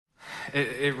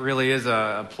It really is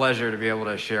a pleasure to be able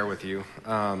to share with you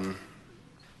on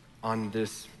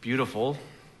this beautiful,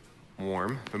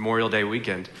 warm Memorial Day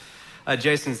weekend.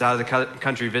 Jason's out of the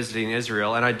country visiting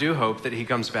Israel, and I do hope that he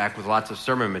comes back with lots of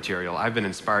sermon material. I've been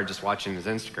inspired just watching his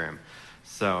Instagram.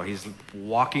 So he's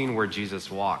walking where Jesus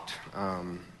walked,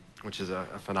 which is a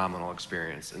phenomenal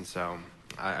experience. And so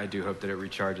I do hope that it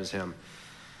recharges him.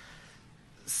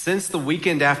 Since the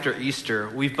weekend after Easter,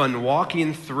 we've been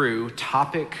walking through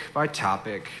topic by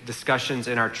topic discussions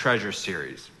in our Treasure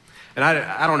series. And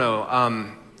I don't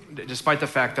know, despite the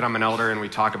fact that I'm an elder and we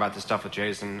talk about this stuff with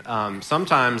Jason,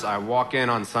 sometimes I walk in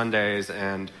on Sundays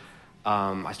and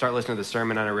I start listening to the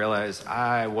sermon and I realize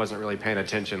I wasn't really paying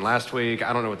attention last week.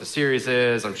 I don't know what the series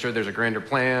is. I'm sure there's a grander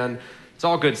plan. It's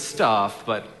all good stuff,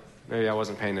 but maybe I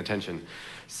wasn't paying attention.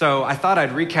 So I thought I'd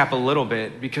recap a little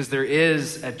bit because there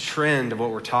is a trend of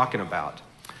what we're talking about.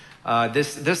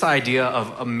 This idea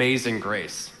of amazing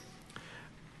grace.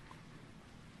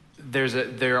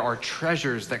 There are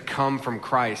treasures that come from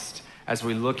Christ as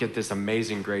we look at this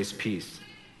amazing grace piece.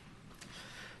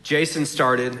 Jason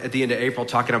started at the end of April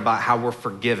talking about how we're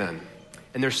forgiven.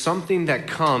 And there's something that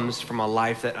comes from a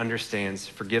life that understands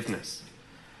forgiveness.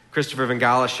 Christopher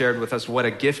Vengala shared with us what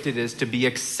a gift it is to be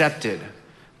accepted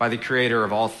by the creator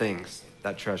of all things,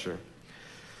 that treasure.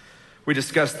 We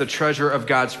discussed the treasure of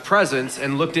God's presence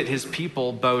and looked at his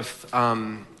people both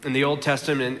in the Old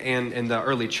Testament and in the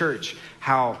early church,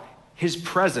 how his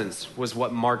presence was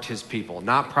what marked his people,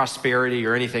 not prosperity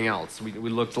or anything else. We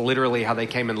looked literally how they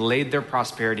came and laid their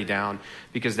prosperity down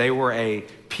because they were a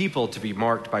people to be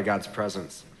marked by God's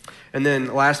presence. And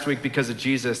then last week, because of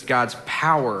Jesus, God's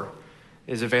power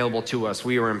is available to us.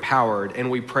 We are empowered, and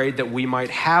we prayed that we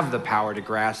might have the power to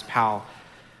grasp how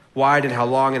wide and how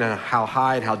long and how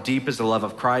high and how deep is the love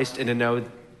of Christ, and to know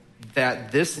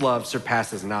that this love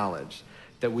surpasses knowledge,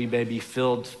 that we may be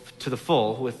filled to the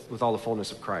full with all the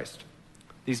fullness of Christ.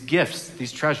 These gifts,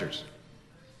 these treasures.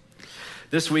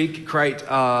 This week, quite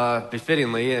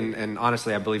befittingly, and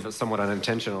honestly I believe it's somewhat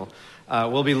unintentional,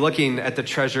 we'll be looking at the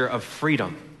treasure of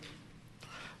freedom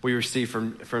we receive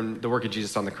from the work of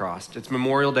Jesus on the cross. It's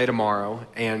Memorial Day tomorrow,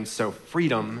 and so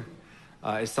freedom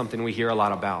is something we hear a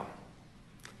lot about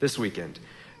this weekend.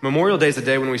 Memorial Day is a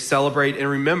day when we celebrate and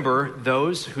remember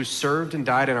those who served and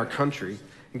died in our country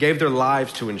and gave their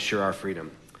lives to ensure our freedom.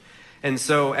 And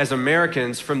so as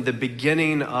Americans, from the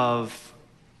beginning of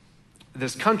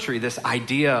this country, this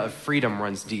idea of freedom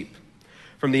runs deep.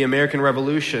 From the American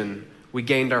Revolution, we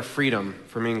gained our freedom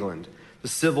from England. The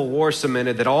Civil War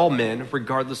cemented that all men,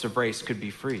 regardless of race, could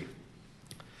be free.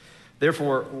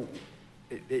 Therefore,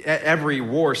 every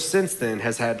war since then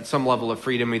has had some level of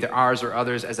freedom, either ours or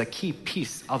others, as a key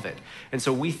piece of it. And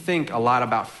so we think a lot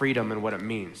about freedom and what it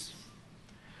means.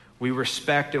 We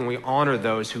respect and we honor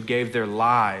those who gave their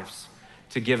lives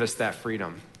to give us that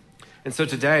freedom. And so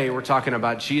today we're talking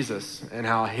about Jesus and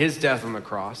how his death on the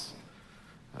cross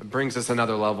brings us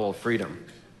another level of freedom.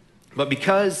 But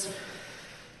because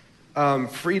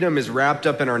freedom is wrapped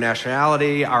up in our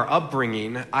nationality, our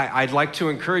upbringing, I'd like to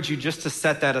encourage you just to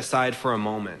set that aside for a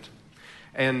moment.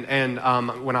 And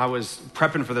when I was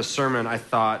prepping for this sermon, I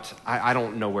thought, I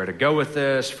don't know where to go with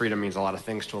this. Freedom means a lot of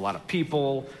things to a lot of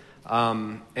people.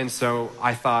 And so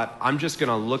I thought, I'm just going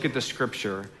to look at the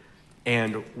scripture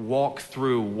and walk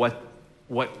through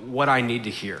what I need to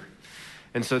hear.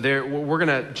 And so we're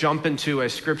going to jump into a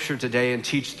scripture today and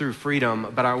teach through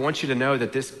freedom, but I want you to know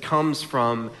that this comes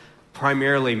from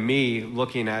primarily me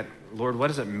looking at, Lord, what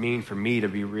does it mean for me to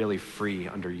be really free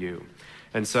under you?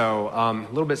 And so a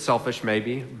little bit selfish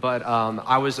maybe, but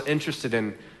I was interested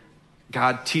in,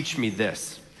 God, teach me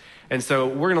this. And so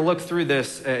we're going to look through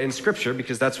this in scripture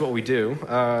because that's what we do.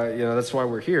 That's why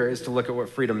we're here, is to look at what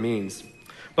freedom means.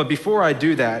 But before I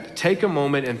do that, take a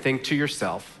moment and think to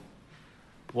yourself,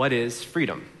 what is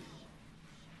freedom?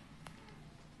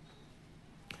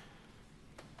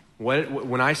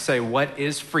 When I say, what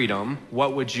is freedom,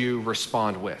 what would you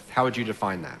respond with? How would you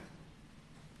define that?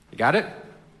 You got it?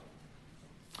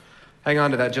 Hang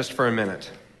on to that just for a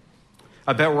minute.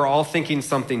 I bet we're all thinking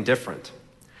something different.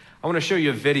 I want to show you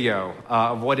a video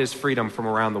of what is freedom from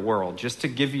around the world, just to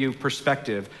give you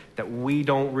perspective that we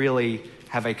don't really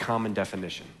have a common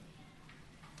definition.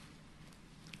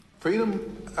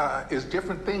 Freedom is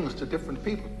different things to different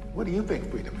people. What do you think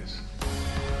freedom is?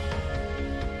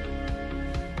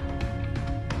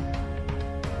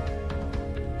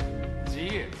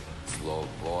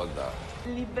 Sloboda.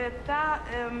 Libertà,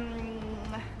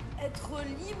 être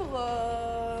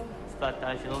libre.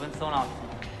 Stata Robinson.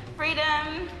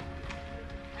 Freedom.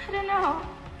 I don't know.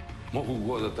 Mogu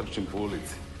god da trčim po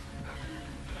ulici.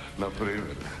 Na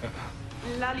primjer.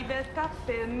 La libertà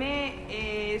per me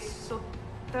è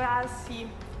sottrarsi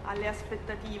alle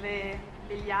aspettative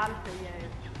degli altri.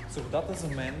 Свободата за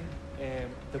мен е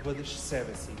да бъдеш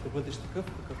себе си, да бъдеш такъв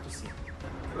какъвто си.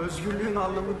 Özgürlüğün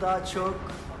anlamı daha çok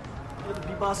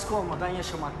bir baskı olmadan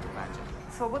yaşamaktır bence.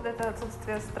 Свобода – это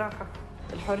отсутствие страха.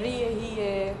 الحرية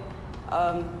هي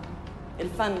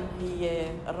الفن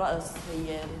هي الرقص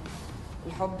هي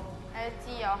الحب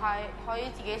自由係可以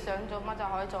自己想做乜就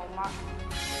可以做乜。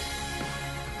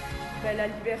 La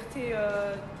liberté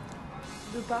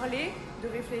de parler, de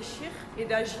réfléchir et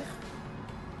d'agir.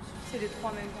 C'est les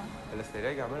trois en même temps.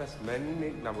 Ελευθερία για μένα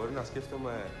σημαίνει να μπορεί να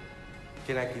σκέφτομαι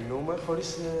και να κινούμε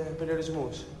χωρίς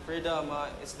περιορισμούς. Freedom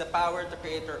is the power to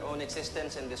create your own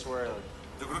existence in this world.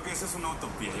 Yo creo que esa es una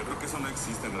utopía, yo creo que eso no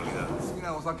existe en realidad.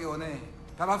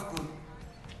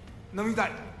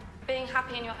 Being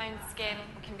happy in your own skin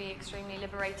can be extremely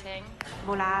liberating.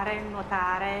 Volare,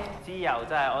 nuotare. 自由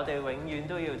就係我哋永遠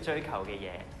都要追求嘅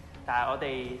嘢，但係我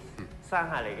哋生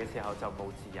下嚟嘅時候就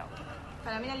冇自由。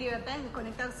Para mí la libertad es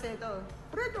desconectarse de todo.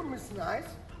 Freedom is nice.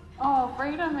 Oh,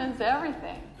 freedom is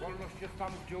everything. Wolność jest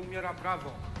tam, gdzie umiera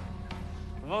prawo.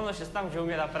 Wolność jest tam, gdzie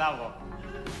umiera prawo.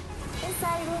 Es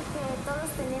algo que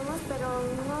todos tenemos, pero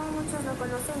no muchos lo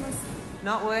conocemos.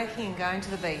 Not working, going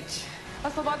to the beach. Pa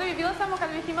sloboda bi bila samo kad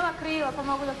bih imala krila pa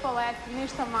mogu da poletim,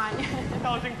 ništa manje.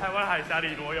 靠近台湾海峡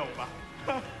里裸泳吧。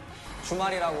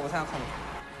 주말이라고 생각합니다.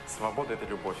 Свобода это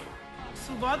любовь.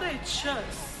 Свобода es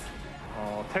choice.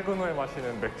 퇴근 후에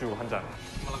마시는 맥주 한 잔.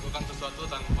 Melakukan sesuatu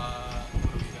tanpa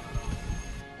merugikan orang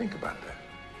lain. Think about that.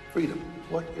 Freedom.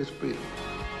 What is freedom?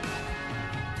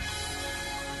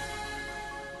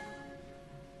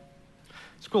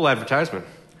 It's a cool advertisement.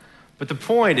 But the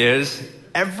point is,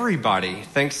 everybody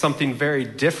thinks something very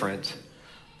different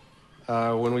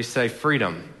when we say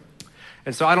freedom.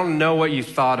 And so I don't know what you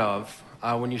thought of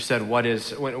when you said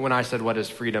when I said what is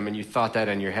freedom, and you thought that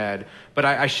in your head. But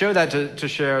I show that to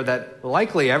share that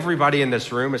likely everybody in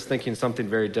this room is thinking something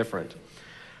very different.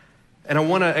 And I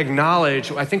want to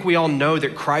acknowledge, I think we all know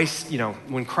that Christ,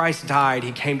 when Christ died,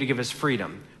 he came to give us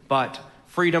freedom. But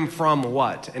freedom from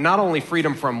what? And not only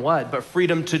freedom from what, but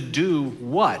freedom to do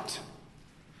what?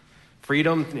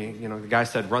 Freedom, the guy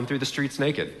said, run through the streets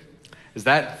naked. Is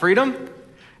that freedom?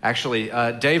 Actually,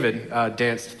 David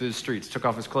danced through the streets, took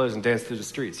off his clothes and danced through the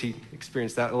streets. He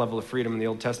experienced that level of freedom in the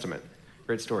Old Testament.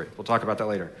 Great story. We'll talk about that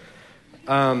later.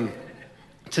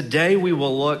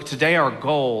 Today our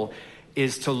goal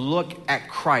is to look at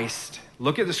Christ,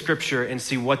 look at the scripture and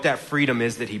see what that freedom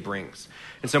is that he brings.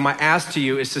 And so my ask to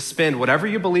you is to spend whatever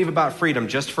you believe about freedom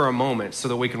just for a moment so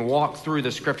that we can walk through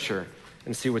the scripture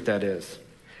and see what that is.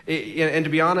 And to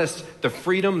be honest, the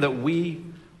freedom that we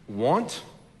want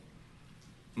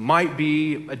might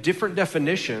be a different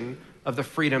definition of the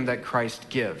freedom that Christ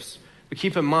gives. But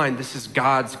keep in mind, this is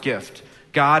God's gift,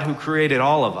 God who created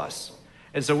all of us.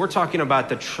 And so we're talking about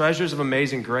the treasures of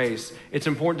amazing grace. It's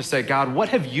important to say, God, what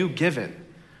have you given?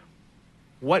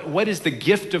 What is the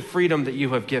gift of freedom that you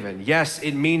have given? Yes,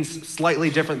 it means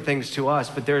slightly different things to us,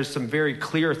 but there's some very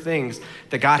clear things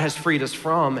that God has freed us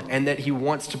from and that he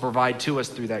wants to provide to us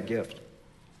through that gift.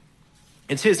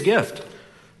 It's his gift.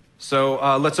 So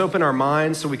let's open our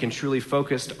minds so we can truly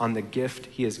focus on the gift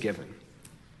he has given.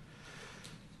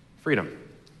 Freedom.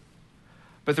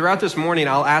 But throughout this morning,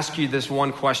 I'll ask you this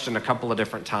one question a couple of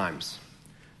different times.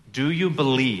 Do you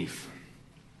believe?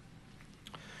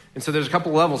 And so there's a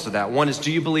couple levels to that. One is,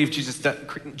 do you believe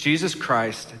Jesus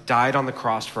Christ died on the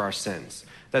cross for our sins?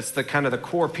 That's the kind of the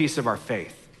core piece of our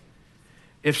faith.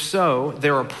 If so,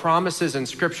 there are promises in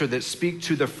Scripture that speak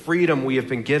to the freedom we have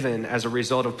been given as a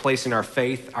result of placing our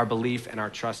faith, our belief, and our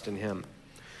trust in him.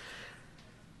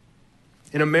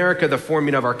 In America, the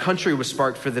forming of our country was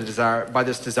sparked by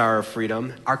this desire of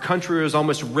freedom. Our country was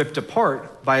almost ripped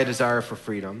apart by a desire for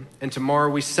freedom. And tomorrow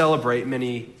we celebrate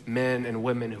many men and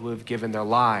women who have given their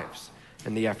lives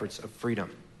in the efforts of freedom.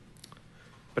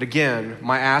 But again,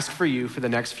 my ask for you for the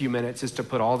next few minutes is to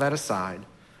put all that aside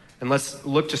and let's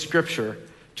look to Scripture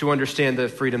to understand the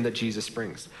freedom that Jesus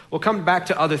brings. We'll come back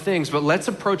to other things, but let's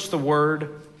approach the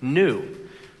word new.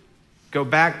 Go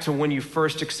back to when you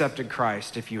first accepted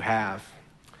Christ, if you have,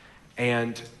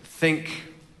 and think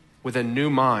with a new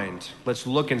mind. Let's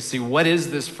look and see, what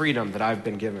is this freedom that I've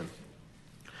been given?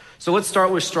 So let's start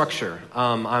with structure.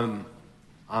 I'm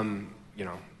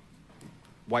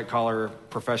white collar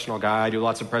professional guy. I do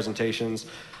lots of presentations,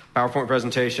 PowerPoint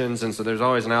presentations, and so there's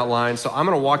always an outline. So I'm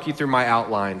going to walk you through my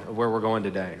outline of where we're going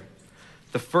today.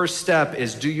 The first step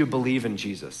is, do you believe in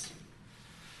Jesus?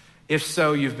 If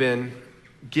so, you've been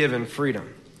given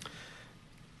freedom.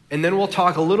 And then we'll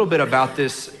talk a little bit about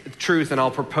this truth, and I'll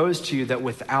propose to you that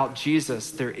without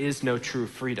Jesus, there is no true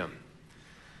freedom.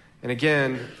 And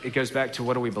again, it goes back to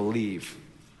what do we believe?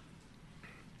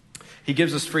 He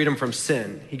gives us freedom from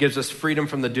sin. He gives us freedom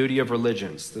from the duty of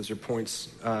religions. Those are points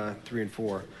 3 and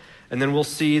 4. And then we'll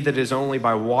see that it is only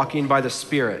by walking by the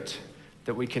Spirit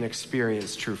that we can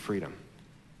experience true freedom.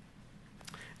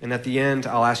 And at the end,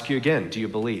 I'll ask you again, do you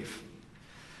believe?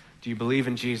 Do you believe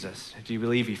in Jesus? Do you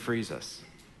believe he frees us?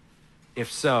 If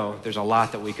so, there's a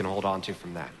lot that we can hold on to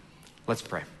from that. Let's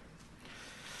pray.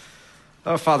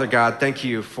 Oh, Father God, thank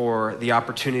you for the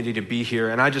opportunity to be here.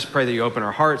 And I just pray that you open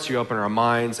our hearts, you open our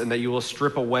minds, and that you will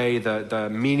strip away the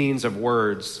meanings of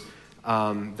words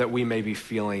that we may be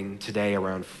feeling today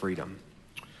around freedom.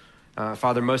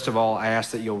 Father, most of all, I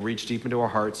ask that you'll reach deep into our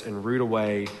hearts and root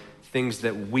away things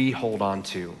that we hold on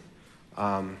to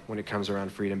when it comes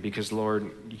around freedom. Because,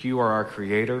 Lord, you are our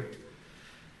creator,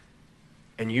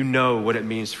 and you know what it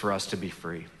means for us to be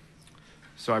free.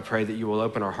 So I pray that you will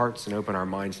open our hearts and open our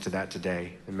minds to that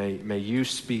today. And may you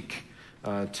speak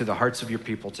to the hearts of your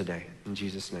people today. In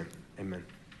Jesus' name, amen.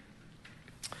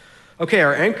 Okay,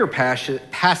 our anchor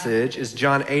passage is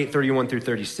John 8, 31 through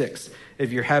 36.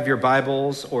 If you have your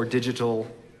Bibles or digital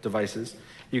devices,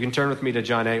 you can turn with me to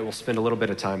John 8. We'll spend a little bit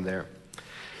of time there.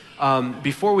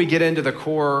 Before we get into the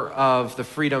core of the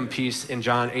freedom piece in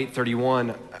John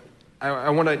 8:31,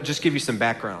 I want to just give you some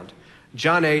background.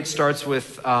 John 8 starts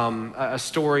with a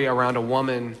story around a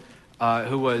woman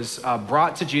who was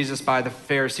brought to Jesus by the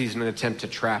Pharisees in an attempt to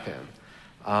trap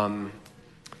him.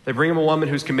 They bring him a woman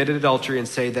who's committed adultery and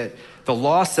say that the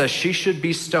law says she should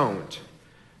be stoned.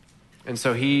 And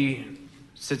so he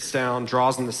sits down,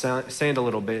 draws in the sand a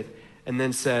little bit, and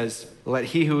then says, "Let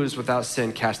he who is without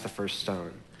sin cast the first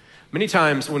stone." Many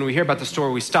times when we hear about the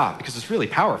story, we stop because it's really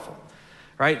powerful,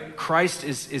 right? Christ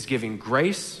is giving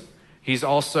grace. He's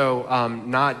also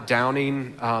not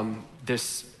downing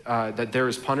that there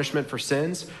is punishment for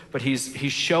sins, but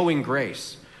he's showing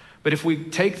grace. But if we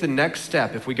take the next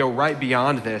step, if we go right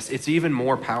beyond this, it's even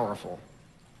more powerful.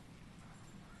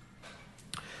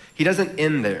 He doesn't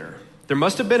end there. There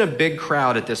must have been a big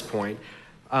crowd at this point.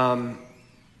 And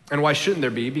why shouldn't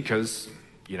there be? Because,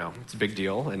 it's a big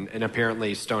deal. And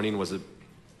apparently stoning was a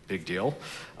big deal.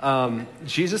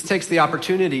 Jesus takes the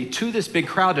opportunity to this big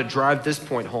crowd to drive this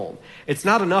point home. It's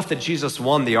not enough that Jesus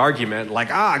won the argument, like,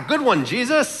 good one,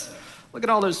 Jesus. Look at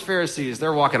all those Pharisees.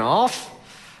 They're walking off.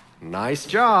 Nice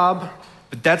job.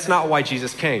 But that's not why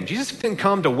Jesus came. Jesus didn't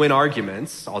come to win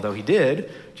arguments, although he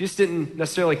did. Jesus didn't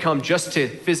necessarily come just to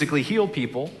physically heal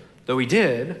people, though he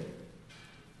did.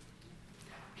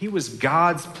 He was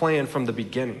God's plan from the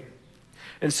beginning.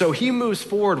 And so he moves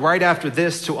forward right after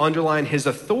this to underline his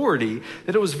authority,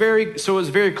 that it was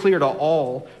very clear to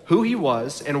all who he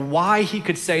was and why he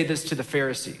could say this to the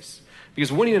Pharisees.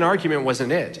 Because winning an argument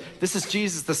wasn't it. This is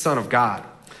Jesus, the Son of God.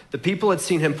 The people had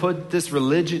seen him put these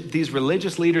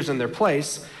religious leaders in their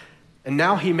place, and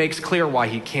now he makes clear why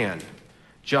he can.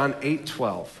 John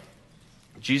 8:12.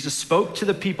 Jesus spoke to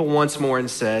the people once more and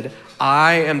said,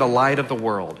 "I am the light of the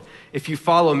world. If you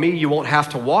follow me, you won't have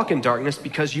to walk in darkness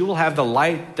because you will have the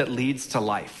light that leads to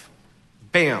life."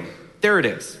 Bam, there it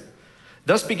is.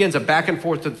 Thus begins a back and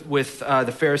forth with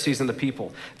the Pharisees and the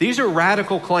people. These are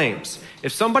radical claims.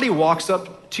 If somebody walks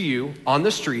up to you on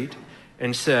the street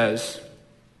and says,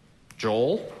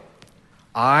 "Joel,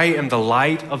 I am the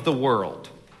light of the world,"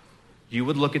 you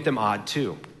would look at them odd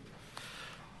too.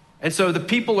 And so the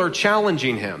people are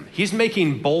challenging him. He's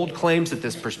making bold claims at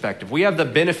this perspective. We have the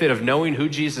benefit of knowing who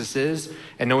Jesus is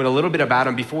and knowing a little bit about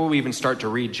him before we even start to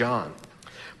read John.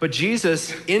 But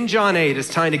Jesus, in John 8, is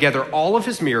tying together all of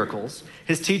his miracles,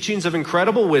 his teachings of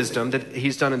incredible wisdom that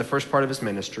he's done in the first part of his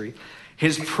ministry,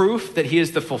 his proof that he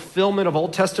is the fulfillment of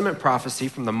Old Testament prophecy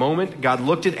from the moment God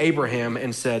looked at Abraham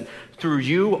and said, "Through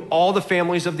you, all the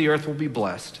families of the earth will be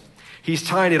blessed." He's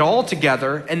tying it all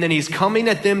together, and then he's coming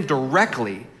at them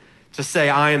directly to say,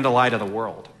 "I am the light of the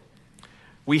world."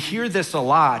 We hear this a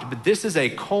lot, but this is a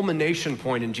culmination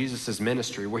point in Jesus'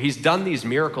 ministry where he's done these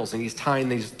miracles and he's tying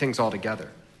these things all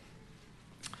together.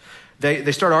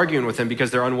 They start arguing with him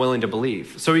because they're unwilling to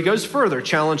believe. So he goes further,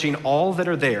 challenging all that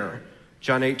are there.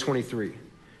 John 8:23.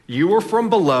 "You are from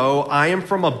below, I am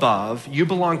from above. You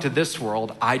belong to this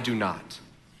world, I do not."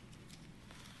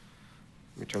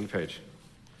 Let me turn the page.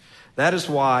 "That is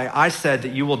why I said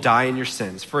that you will die in your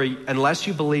sins. For unless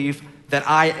you believe that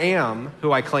I am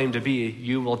who I claim to be,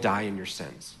 you will die in your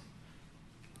sins."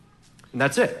 And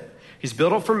that's it. He's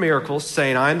built up from miracles,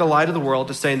 saying, "I am the light of the world,"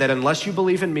 to saying that unless you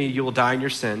believe in me, you will die in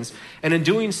your sins. And in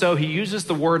doing so, he uses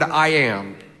the word "I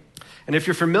am." And if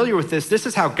you're familiar with this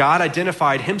is how God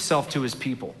identified himself to his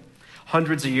people.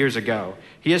 hundreds of years ago.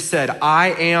 He has said,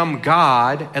 I am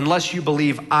God. Unless you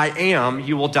believe I am,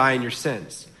 you will die in your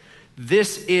sins.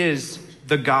 This is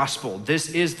the gospel. This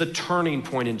is the turning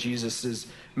point in Jesus'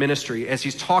 ministry as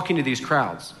he's talking to these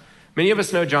crowds. Many of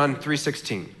us know John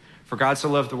 3:16. For God so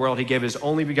loved the world, he gave his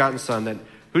only begotten son, that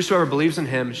whosoever believes in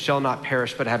him shall not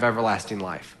perish but have everlasting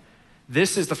life.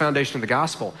 This is the foundation of the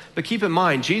gospel. But keep in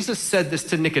mind, Jesus said this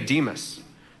to Nicodemus.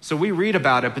 So we read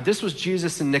about it, but this was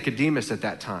Jesus and Nicodemus at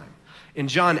that time. In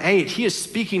John 8, he is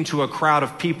speaking to a crowd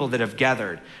of people that have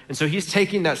gathered. And so he's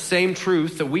taking that same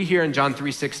truth that we hear in John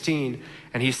 3:16,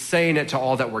 and he's saying it to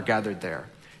all that were gathered there.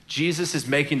 Jesus is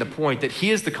making the point that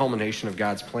he is the culmination of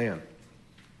God's plan.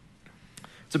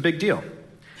 It's a big deal.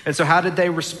 And so how did they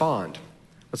respond?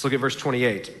 Let's look at verse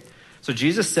 28. So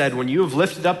Jesus said, when you have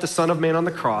lifted up the Son of Man on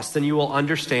the cross, then you will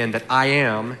understand that I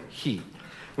am he.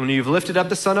 When you've lifted up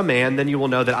the Son of Man, then you will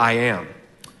know that I am.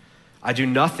 I do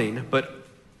nothing but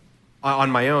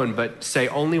on my own, but say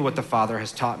only what the Father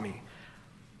has taught me.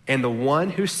 And the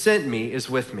one who sent me is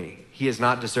with me. He has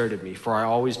not deserted me, for I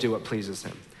always do what pleases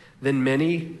him. Then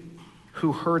many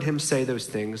who heard him say those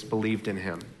things believed in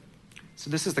him. So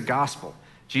this is the gospel.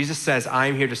 Jesus says, I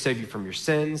am here to save you from your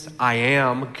sins. I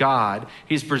am God.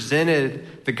 He's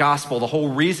presented the gospel, the whole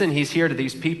reason he's here to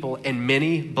these people, and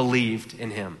many believed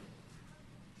in him.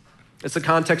 It's the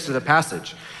context of the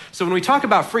passage. So when we talk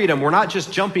about freedom, we're not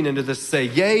just jumping into this to say,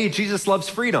 yay, Jesus loves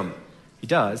freedom. He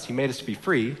does. He made us to be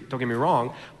free. Don't get me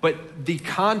wrong. But the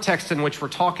context in which we're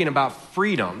talking about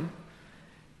freedom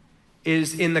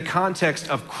is in the context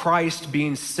of Christ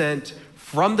being sent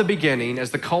from the beginning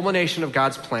as the culmination of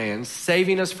God's plans,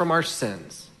 saving us from our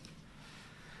sins.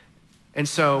 And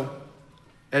so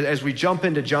as we jump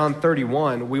into John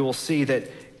 31, we will see that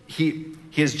he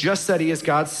has just said he is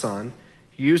God's son.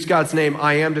 He used God's name,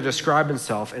 I am, to describe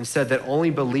himself, and said that only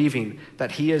believing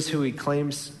that he is who he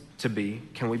claims to be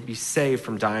can we be saved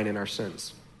from dying in our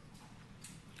sins.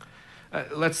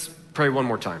 Let's pray one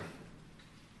more time.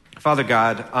 Father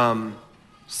God,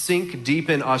 sink deep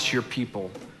in us, your people,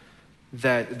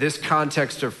 that this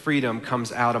context of freedom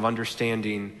comes out of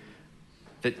understanding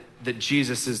that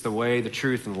Jesus is the way, the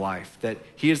truth, and the life, that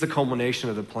he is the culmination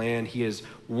of the plan. He is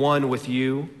one with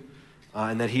you,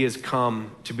 and that he has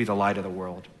come to be the light of the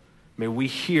world. May we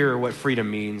hear what freedom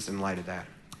means in light of that.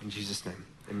 In Jesus' name,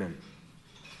 amen.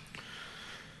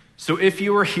 So if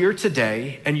you are here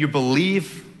today and you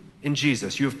believe in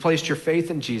Jesus, you have placed your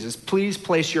faith in Jesus, please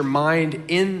place your mind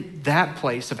in that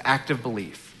place of active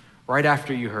belief right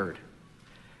after you heard.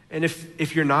 And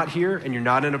if you're not here and you're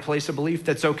not in a place of belief,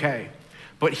 that's okay.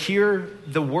 But hear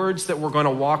the words that we're going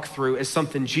to walk through as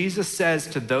something Jesus says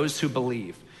to those who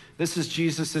believe. This is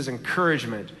Jesus'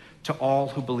 encouragement to all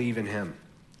who believe in him.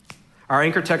 Our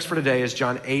anchor text for today is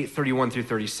John 8:31 through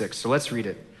 36. So let's read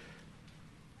it.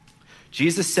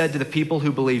 Jesus said to the people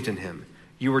who believed in him,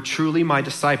 you are truly my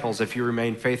disciples if you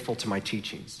remain faithful to my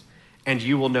teachings, and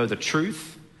you will know the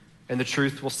truth, and the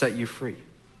truth will set you free.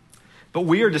 But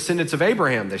we are descendants of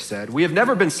Abraham, they said. We have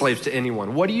never been slaves to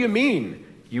anyone. What do you mean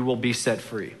you will be set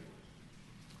free?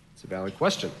 It's a valid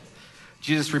question.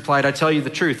 Jesus replied, I tell you the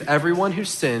truth. Everyone who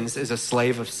sins is a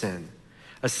slave of sin.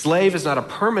 A slave is not a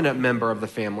permanent member of the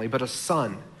family, but a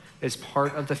son is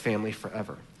part of the family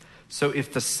forever. So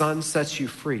if the Son sets you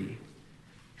free,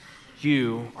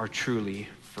 you are truly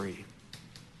free.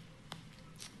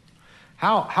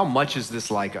 How much is this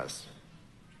like us?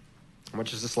 How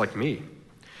much is this like me?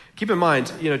 Keep in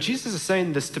mind, Jesus is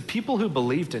saying this to people who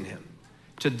believed in him.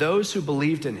 To those who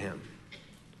believed in him,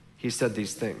 he said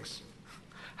these things.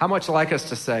 How much like us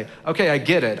to say, okay, I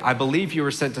get it. I believe you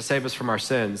were sent to save us from our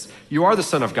sins. You are the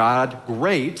Son of God.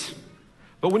 Great.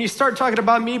 But when you start talking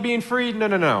about me being free,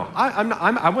 no.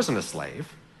 I wasn't a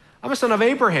slave. I'm a son of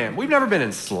Abraham. We've never been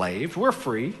enslaved. We're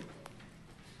free.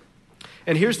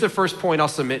 And here's the first point I'll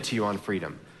submit to you on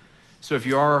freedom. So if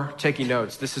you are taking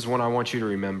notes, this is one I want you to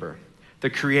remember. The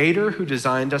Creator who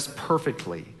designed us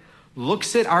perfectly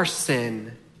looks at our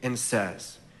sin and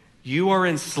says, you are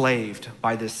enslaved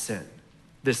by this sin,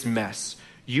 this mess.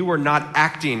 You are not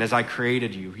acting as I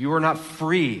created you. You are not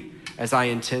free as I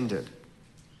intended.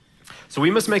 So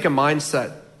we must make a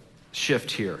mindset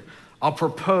shift here. I'll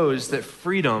propose that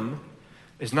freedom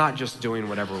is not just doing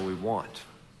whatever we want.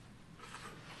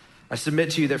 I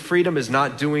submit to you that freedom is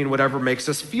not doing whatever makes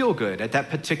us feel good at that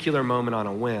particular moment on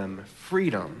a whim.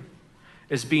 Freedom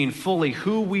is being fully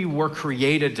who we were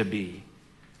created to be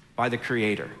by the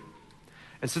Creator.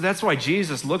 And so that's why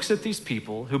Jesus looks at these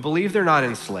people who believe they're not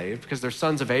enslaved because they're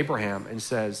sons of Abraham and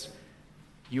says,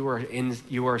 you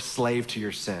are a slave to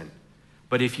your sin.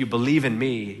 But if you believe in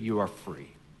me, you are free.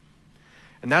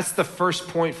 And that's the first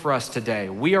point for us today.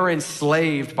 We are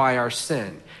enslaved by our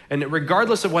sin. And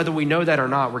regardless of whether we know that or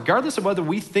not, regardless of whether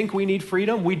we think we need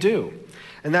freedom, we do.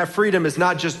 And that freedom is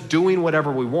not just doing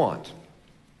whatever we want.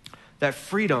 That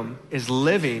freedom is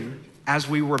living as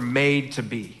we were made to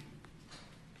be.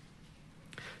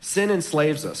 Sin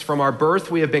enslaves us. From our birth,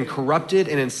 we have been corrupted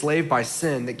and enslaved by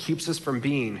sin that keeps us from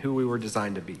being who we were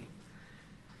designed to be.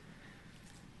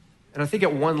 And I think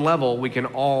at one level, we can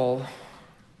all,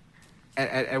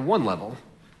 at one level,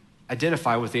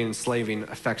 identify with the enslaving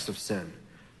effects of sin.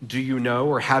 Do you know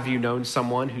or have you known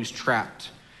someone who's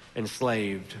trapped,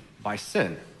 enslaved by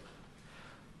sin?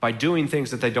 By doing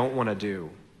things that they don't want to do?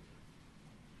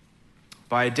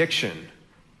 By addiction?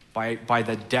 By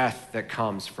the death that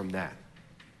comes from that?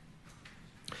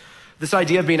 This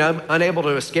idea of being unable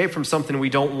to escape from something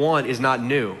we don't want is not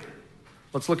new.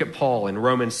 Let's look at Paul in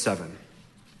Romans 7.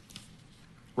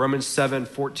 Romans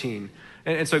 7:14.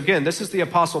 And so again, this is the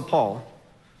Apostle Paul,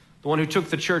 the one who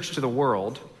took the church to the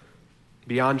world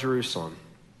beyond Jerusalem.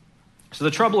 So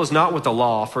the trouble is not with the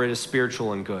law, for it is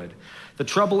spiritual and good. The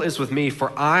trouble is with me,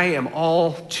 for I am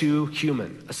all too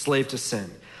human, a slave to sin.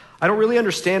 I don't really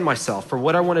understand myself, for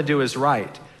what I want to do is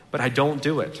right, but I don't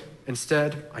do it.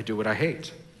 Instead, I do what I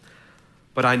hate.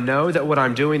 But I know that what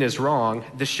I'm doing is wrong.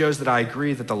 This shows that I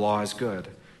agree that the law is good.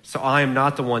 So I am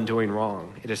not the one doing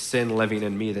wrong. It is sin living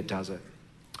in me that does it.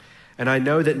 And I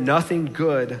know that nothing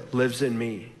good lives in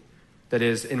me, that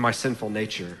is, in my sinful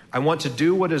nature. I want to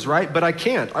do what is right, but I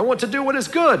can't. I want to do what is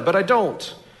good, but I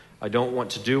don't. I don't want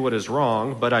to do what is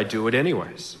wrong, but I do it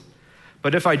anyways.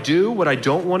 But if I do what I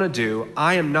don't want to do,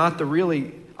 I am not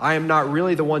really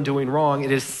the one doing wrong.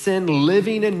 It is sin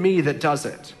living in me that does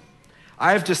it.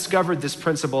 I have discovered this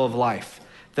principle of life,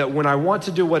 that when I want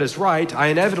to do what is right, I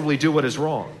inevitably do what is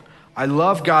wrong. I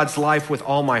love God's life with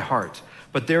all my heart,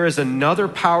 but there is another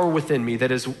power within me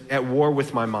that is at war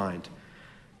with my mind.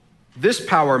 This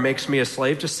power makes me a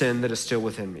slave to sin that is still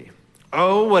within me.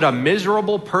 Oh, what a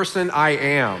miserable person I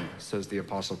am, says the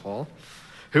Apostle Paul.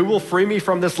 Who will free me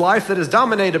from this life that is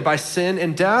dominated by sin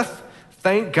and death?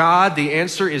 Thank God, the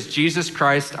answer is Jesus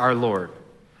Christ our Lord.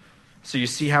 So you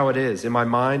see how it is. In my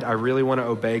mind, I really want to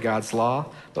obey God's law,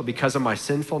 but because of my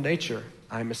sinful nature,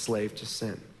 I'm a slave to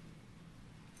sin.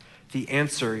 The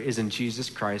answer is in Jesus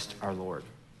Christ our Lord.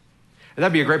 And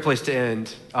that'd be a great place to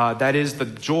end. That is the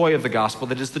joy of the gospel.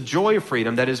 That is the joy of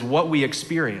freedom. That is what we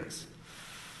experience.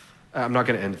 I'm not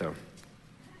going to end, though.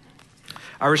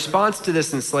 Our response to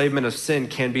this enslavement of sin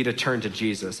can be to turn to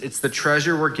Jesus. It's the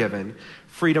treasure we're given,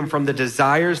 freedom from the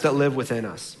desires that live within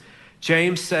us.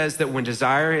 James says that when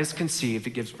desire is conceived,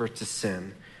 it gives birth to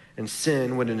sin. And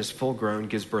sin, when it is full grown,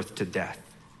 gives birth to death.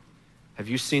 Have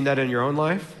you seen that in your own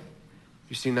life? Have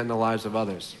you seen that in the lives of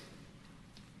others?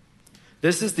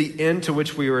 This is the end to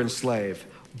which we were enslaved.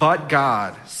 But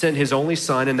God sent his only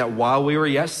Son, and that while we were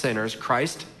yet sinners,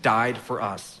 Christ died for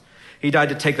us. He died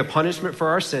to take the punishment for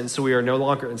our sins, so we are no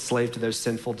longer enslaved to those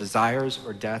sinful desires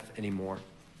or death anymore.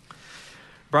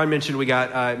 Brian mentioned we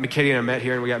got, McKinney and I met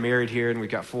here, and we got married here, and we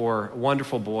got 4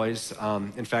 wonderful boys.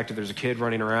 In fact, if there's a kid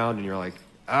running around, and you're like,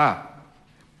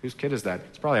 whose kid is that?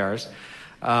 It's probably ours.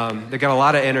 They got a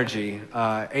lot of energy,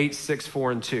 8, 6,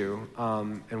 4, and 2,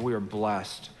 and we are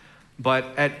blessed. But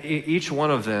at each one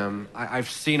of them, I've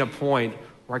seen a point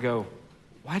where I go,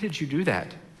 why did you do that?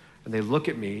 And they look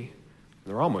at me,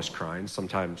 and they're almost crying.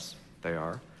 Sometimes they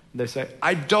are. And they say,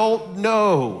 I don't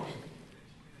know.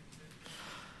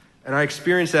 And I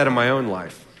experienced that in my own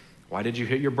life. Why did you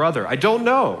hit your brother? I don't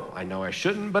know. I know I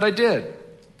shouldn't, but I did.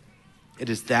 It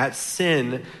is that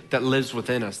sin that lives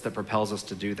within us that propels us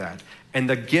to do that. And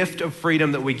the gift of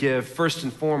freedom that we give, first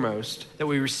and foremost, that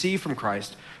we receive from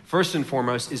Christ, first and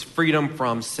foremost, is freedom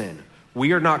from sin.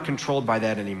 We are not controlled by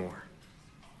that anymore.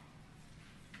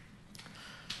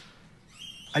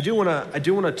 I do want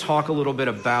to talk a little bit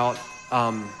about,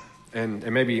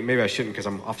 and maybe I shouldn't because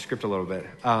I'm off script a little bit,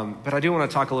 but I do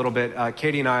want to talk a little bit.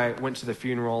 Katie and I went to the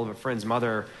funeral of a friend's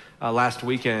mother last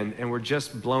weekend, and we're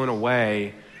just blown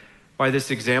away by this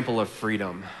example of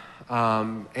freedom.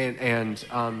 Some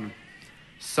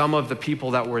of the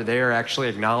people that were there actually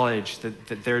acknowledged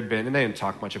that there had been, and they didn't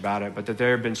talk much about it, but that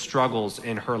there had been struggles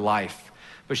in her life.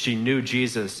 But she knew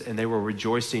Jesus, and they were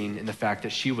rejoicing in the fact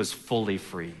that she was fully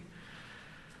free.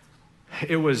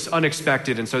 It was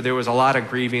unexpected, and so there was a lot of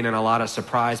grieving and a lot of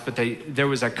surprise, but there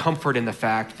was a comfort in the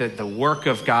fact that the work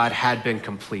of God had been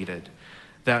completed.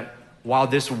 That while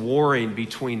this warring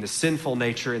between the sinful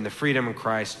nature and the freedom of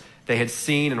Christ, they had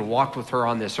seen and walked with her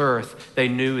on this earth, they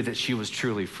knew that she was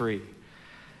truly free.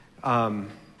 And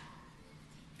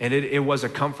it was a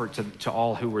comfort to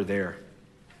all who were there.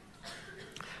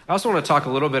 I also want to talk a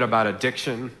little bit about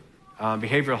addiction.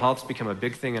 Behavioral health's become a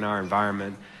big thing in our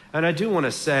environment. And I do want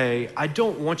to say, I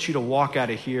don't want you to walk out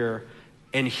of here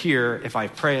and hear, if I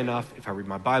pray enough, if I read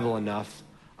my Bible enough,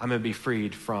 I'm going to be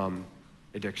freed from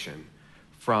addiction,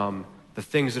 from the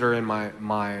things that are in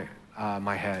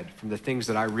my head, from the things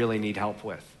that I really need help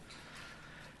with.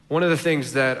 One of the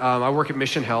things that I work at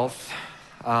Mission Health,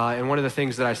 and one of the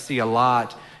things that I see a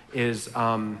lot is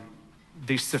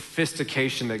the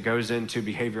sophistication that goes into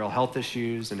behavioral health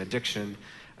issues and addiction,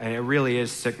 and it really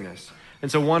is sickness. And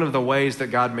so one of the ways that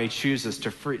God may choose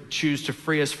to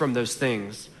free us from those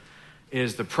things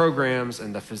is the programs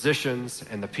and the physicians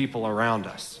and the people around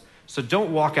us. So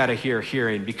don't walk out of here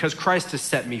hearing, because Christ has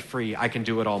set me free, I can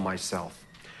do it all myself.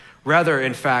 Rather,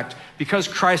 in fact, because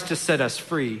Christ has set us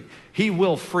free, he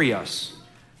will free us.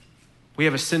 We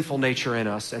have a sinful nature in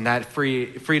us, and that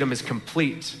freedom is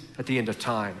complete at the end of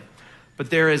time. But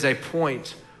there is a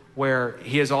point where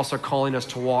he is also calling us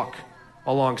to walk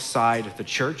alongside the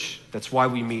church. That's why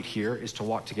we meet here, is to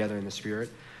walk together in the Spirit.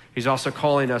 He's also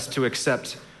calling us to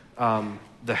accept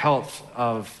the help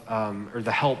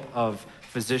of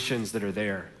physicians that are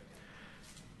there.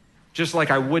 Just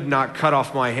like I would not cut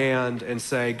off my hand and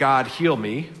say, God, heal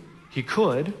me. He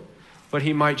could, but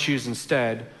he might choose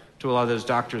instead to allow those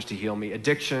doctors to heal me.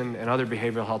 Addiction and other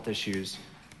behavioral health issues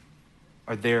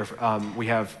are there.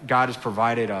 God has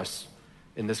provided us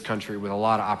in this country with a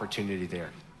lot of opportunity there.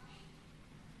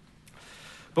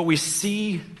 But we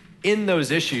see in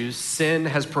those issues, sin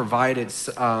has provided,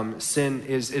 sin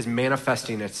is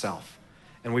manifesting itself,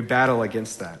 and we battle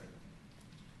against that.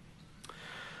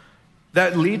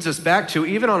 That leads us back to,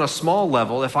 even on a small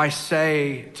level, if I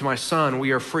say to my son,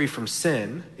 we are free from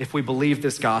sin, if we believe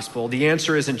this gospel, the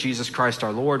answer is in Jesus Christ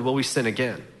our Lord, will we sin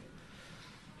again?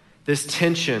 This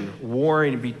tension,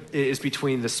 warring is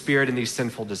between the Spirit and these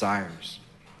sinful desires.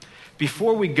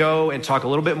 Before we go and talk a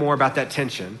little bit more about that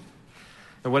tension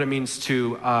and what it means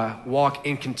to walk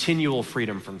in continual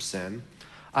freedom from sin,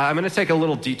 I'm going to take a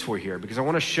little detour here because I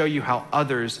want to show you how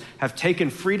others have taken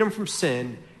freedom from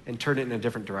sin and turned it in a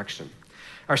different direction.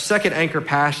 Our second anchor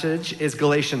passage is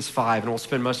Galatians 5, and we'll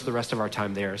spend most of the rest of our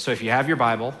time there. So if you have your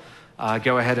Bible,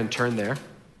 go ahead and turn there.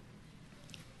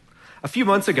 A few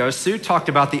months ago, Sue talked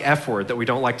about the F word that we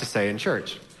don't like to say in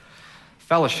church,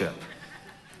 fellowship.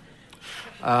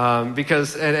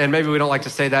 Because maybe we don't like to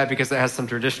say that because it has some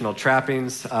traditional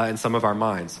trappings in some of our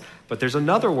minds. But there's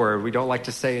another word we don't like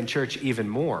to say in church even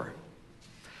more.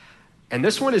 And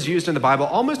this one is used in the Bible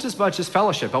almost as much as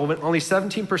fellowship. Only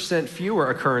 17% fewer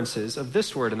occurrences of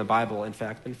this word in the Bible, in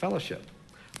fact, than fellowship.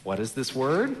 What is this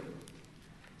word?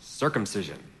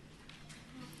 Circumcision.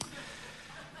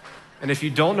 And if you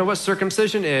don't know what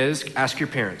circumcision is, ask your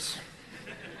parents.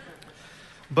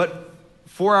 But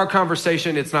for our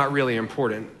conversation, it's not really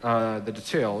important, the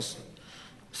details.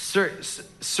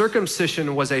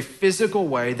 Circumcision was a physical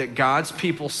way that God's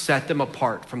people set them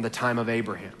apart from the time of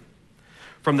Abraham.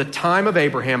 From the time of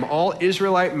Abraham, all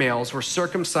Israelite males were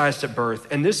circumcised at birth,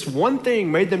 and this one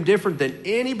thing made them different than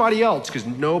anybody else because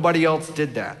nobody else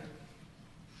did that.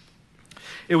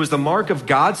 It was the mark of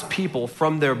God's people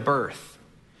from their birth.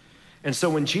 And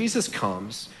so when Jesus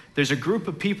comes, there's a group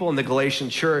of people in the Galatian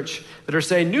church that are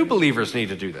saying new believers need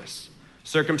to do this.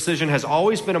 Circumcision has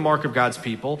always been a mark of God's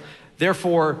people.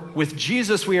 Therefore, with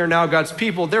Jesus, we are now God's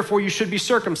people. Therefore, you should be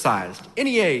circumcised.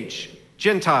 Any age,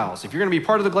 Gentiles. If you're going to be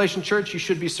part of the Galatian church, you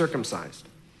should be circumcised.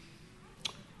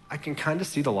 I can kind of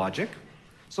see the logic.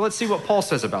 So let's see what Paul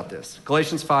says about this.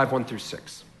 Galatians 5, 1 through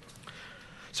 6.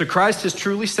 So Christ has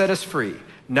truly set us free.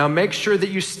 Now make sure that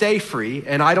you stay free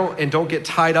and don't get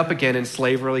tied up again in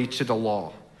slavery to the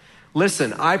law.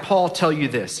 Listen, I, Paul, tell you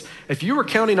this. If you were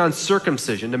counting on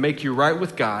circumcision to make you right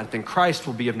with God, then Christ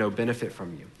will be of no benefit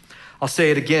from you. I'll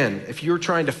say it again. If you're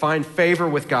trying to find favor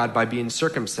with God by being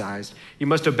circumcised, you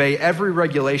must obey every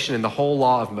regulation in the whole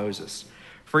law of Moses.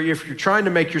 For if you're trying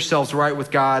to make yourselves right with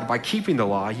God by keeping the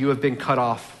law, you have been cut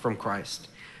off from Christ.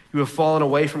 You have fallen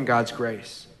away from God's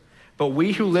grace. But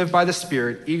we who live by the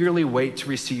Spirit eagerly wait to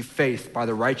receive faith by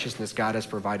the righteousness God has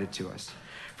provided to us.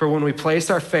 For when we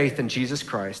place our faith in Jesus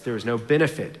Christ, there is no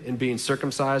benefit in being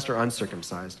circumcised or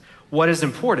uncircumcised. What is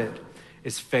important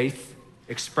is faith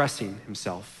expressing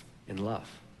himself in love.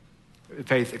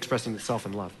 Faith expressing itself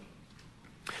in love.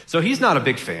 So he's not a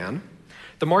big fan.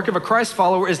 The mark of a Christ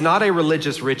follower is not a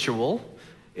religious ritual.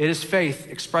 It is faith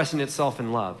expressing itself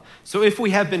in love. So if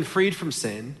we have been freed from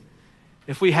sin,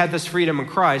 if we had this freedom in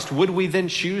Christ, would we then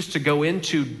choose to go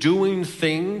into doing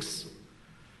things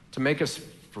to make us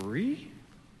free?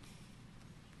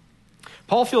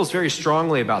 Paul feels very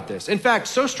strongly about this. In fact,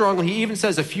 so strongly, he even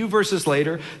says a few verses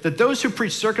later that those who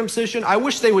preach circumcision, I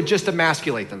wish they would just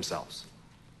emasculate themselves.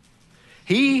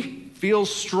 He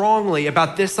feels strongly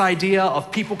about this idea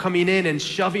of people coming in and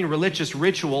shoving religious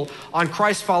ritual on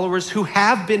Christ followers who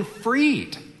have been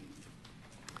freed.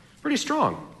 Pretty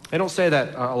strong. They don't say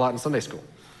that a lot in Sunday school.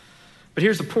 But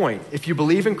here's the point. If you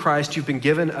believe in Christ, you've been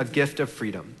given a gift of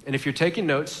freedom. And if you're taking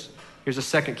notes, here's a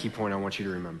second key point I want you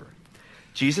to remember.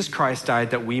 Jesus Christ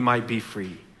died that we might be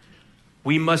free.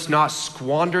 We must not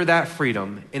squander that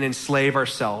freedom and enslave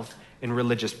ourselves in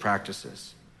religious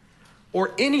practices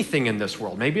or anything in this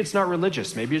world. Maybe it's not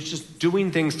religious. Maybe it's just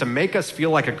doing things to make us feel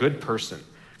like a good person.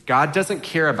 God doesn't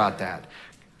care about that.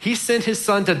 He sent his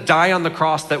son to die on the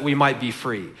cross that we might be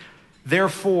free.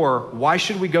 Therefore, why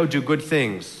should we go do good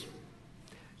things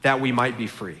that we might be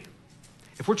free?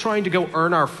 If we're trying to go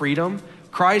earn our freedom,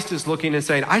 Christ is looking and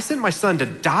saying, I sent my son to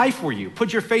die for you.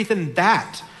 Put your faith in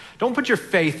that. Don't put your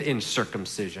faith in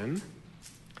circumcision.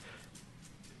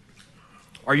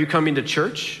 Are you coming to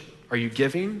church? Are you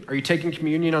giving? Are you taking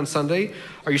communion on Sunday?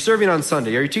 Are you serving on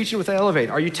Sunday? Are you teaching with Elevate?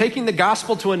 Are you taking the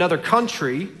gospel to another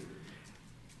country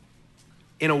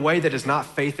in a way that is not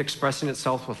faith expressing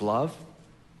itself with love?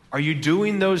 Are you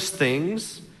doing those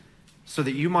things so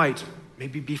that you might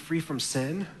maybe be free from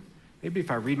sin? Maybe if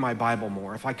I read my Bible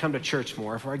more, if I come to church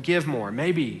more, if I give more,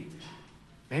 maybe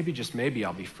just maybe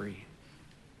I'll be free.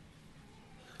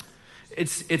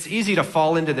 It's easy to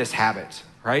fall into this habit,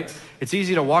 right? It's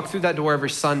easy to walk through that door every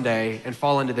Sunday and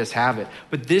fall into this habit.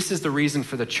 But this is the reason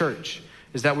for the church,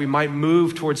 is that we might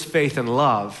move towards faith and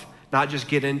love, not just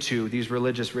get into these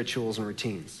religious rituals and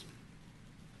routines.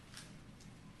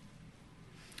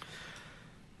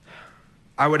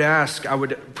 I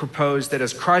would propose that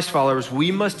as Christ followers,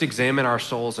 we must examine our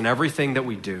souls in everything that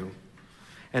we do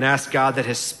and ask God that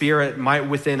his Spirit might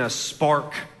within us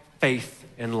spark faith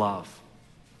and love.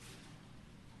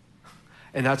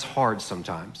 And that's hard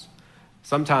sometimes.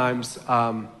 Sometimes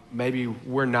maybe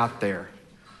we're not there.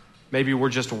 Maybe we're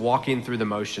just walking through the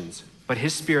motions. But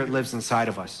his Spirit lives inside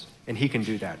of us, and he can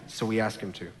do that. So we ask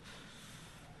him to.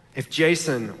 If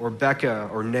Jason or Becca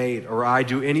or Nate or I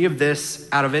do any of this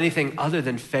out of anything other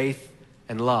than faith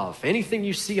and love, anything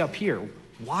you see up here,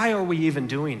 why are we even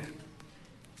doing it?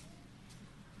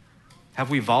 Have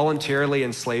we voluntarily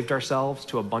enslaved ourselves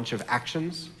to a bunch of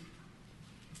actions?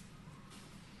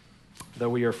 Though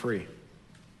we are free.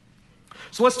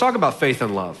 So let's talk about faith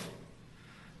and love.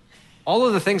 All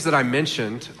of the things that I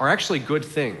mentioned are actually good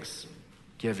things.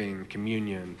 Giving,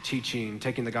 communion, teaching,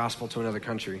 taking the gospel to another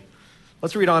country.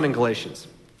 Let's read on in Galatians.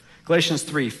 Galatians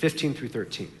 3, 15 through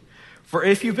 13. For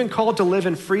if you've been called to live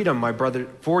in freedom,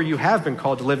 you have been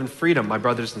called to live in freedom, my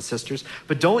brothers and sisters,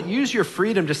 but don't use your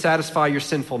freedom to satisfy your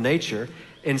sinful nature.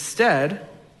 Instead,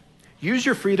 use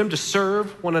your freedom to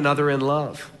serve one another in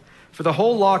love. For the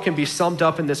whole law can be summed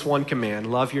up in this one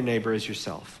command, love your neighbor as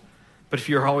yourself. But if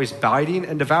you're always biting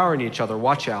and devouring each other,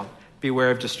 watch out, beware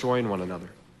of destroying one another.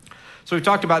 So we've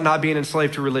talked about not being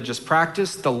enslaved to religious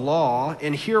practice, the law,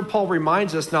 and here Paul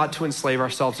reminds us not to enslave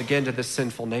ourselves again to this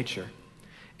sinful nature.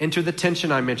 Enter the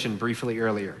tension I mentioned briefly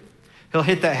earlier. He'll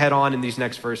hit that head on in these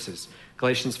next verses.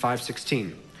 Galatians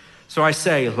 5:16. So I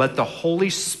say, let the Holy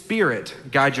Spirit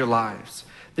guide your lives.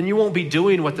 Then you won't be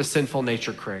doing what the sinful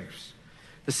nature craves.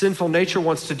 The sinful nature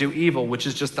wants to do evil, which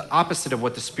is just the opposite of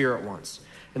what the Spirit wants.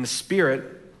 And the Spirit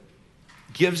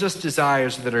gives us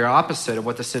desires that are opposite of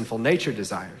what the sinful nature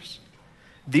desires.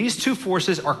 These two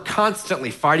forces are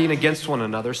constantly fighting against one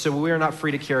another, so we are not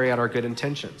free to carry out our good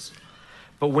intentions.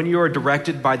 But when you are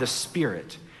directed by the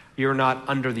Spirit, you are not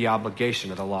under the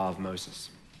obligation of the law of Moses.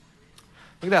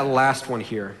 Look at that last one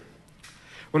here.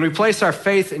 When we place our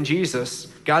faith in Jesus,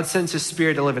 God sends his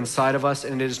Spirit to live inside of us,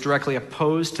 and it is directly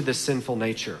opposed to this sinful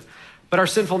nature. But our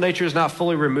sinful nature is not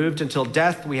fully removed until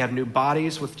death. We have new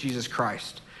bodies with Jesus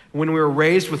Christ. When we are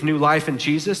raised with new life in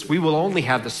Jesus, we will only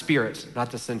have the Spirit,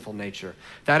 not the sinful nature.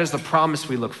 That is the promise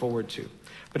we look forward to.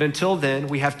 But until then,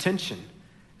 we have tension,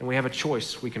 and we have a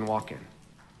choice we can walk in.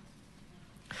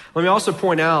 Let me also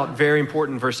point out, very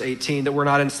important, verse 18, that we're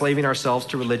not enslaving ourselves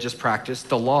to religious practice,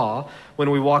 the law,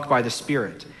 when we walk by the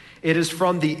Spirit. It is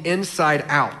from the inside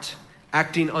out,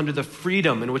 acting under the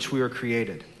freedom in which we were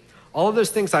created. All of those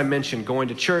things I mentioned, going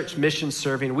to church, mission,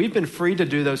 serving, we've been free to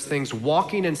do those things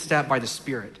walking in step by the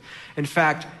Spirit. In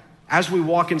fact, as we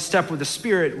walk in step with the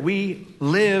Spirit, we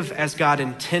live as God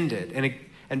intended.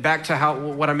 And back to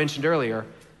what I mentioned earlier,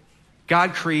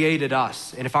 God created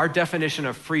us. And if our definition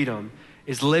of freedom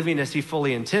is living as he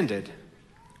fully intended,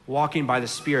 walking by the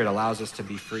Spirit allows us to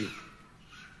be free.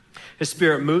 His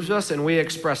Spirit moves us, and we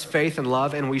express faith and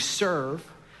love, and we serve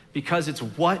because it's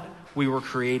what we were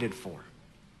created for.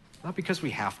 Not because we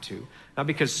have to, not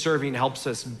because serving helps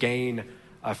us gain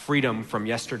freedom from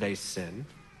yesterday's sin,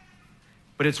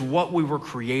 but it's what we were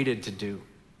created to do.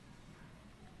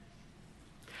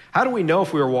 How do we know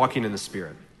if we are walking in the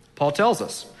Spirit? Paul tells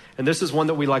us, and this is one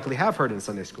that we likely have heard in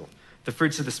Sunday school. The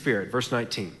fruits of the Spirit, verse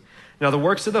 19. Now the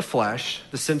works of the flesh,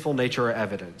 the sinful nature, are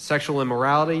evident. Sexual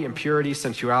immorality, impurity,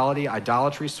 sensuality,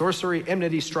 idolatry, sorcery,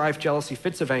 enmity, strife, jealousy,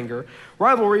 fits of anger,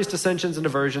 rivalries, dissensions, and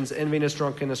diversions, enviness,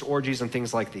 drunkenness, orgies, and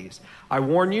things like these. I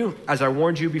warn you, as I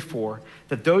warned you before,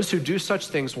 that those who do such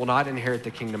things will not inherit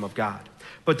the kingdom of God.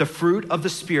 But the fruit of the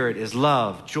Spirit is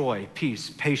love, joy,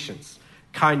 peace, patience,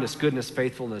 kindness, goodness,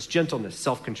 faithfulness, gentleness,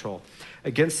 self-control.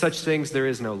 Against such things there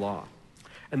is no law.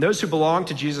 And those who belong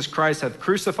to Jesus Christ have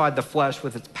crucified the flesh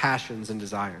with its passions and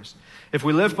desires. If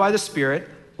we live by the Spirit,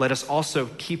 let us also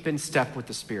keep in step with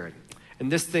the Spirit.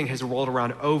 And this thing has rolled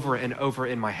around over and over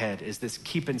in my head, is this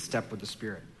keep in step with the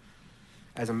Spirit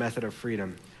as a method of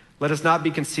freedom. Let us not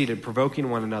be conceited, provoking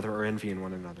one another or envying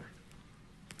one another.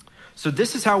 So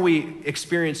this is how we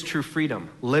experience true freedom,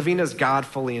 living as God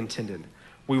fully intended.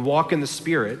 We walk in the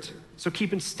Spirit, so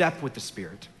keep in step with the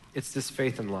Spirit. It's this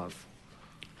faith and love.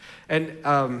 And,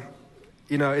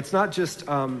 it's not just,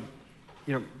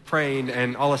 praying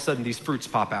and all of a sudden these fruits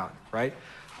pop out, right?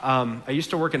 I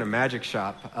used to work in a magic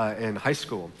shop in high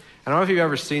school. I don't know if you've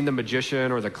ever seen the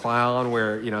magician or the clown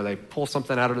where, they pull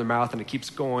something out of their mouth and it keeps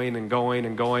going and going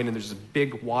and going and there's a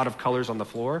big wad of colors on the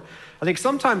floor. I think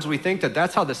sometimes we think that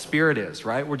that's how the Spirit is,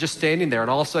 right? We're just standing there and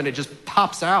all of a sudden it just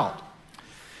pops out.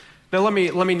 Now, let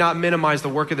me not minimize the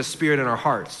work of the Spirit in our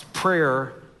hearts.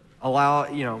 Prayer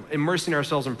immersing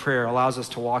ourselves in prayer allows us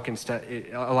to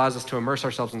it allows us to immerse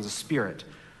ourselves in the Spirit.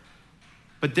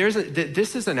 But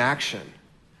this is an action.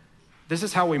 This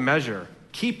is how we measure.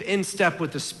 Keep in step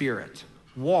with the Spirit.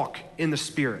 Walk in the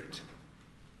Spirit.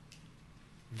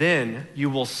 Then you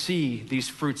will see these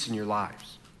fruits in your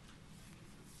lives.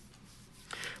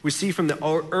 We see from the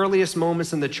earliest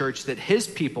moments in the church that his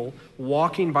people,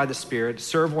 walking by the Spirit,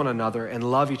 serve one another and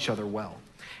love each other well.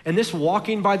 And this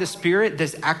walking by the Spirit,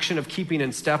 this action of keeping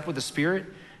in step with the Spirit,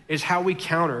 is how we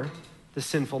counter the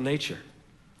sinful nature.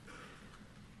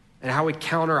 And how we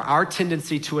counter our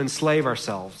tendency to enslave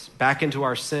ourselves back into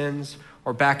our sins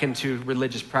or back into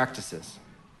religious practices.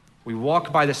 We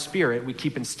walk by the Spirit, we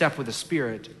keep in step with the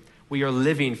Spirit, we are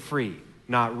living free,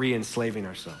 not re-enslaving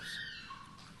ourselves.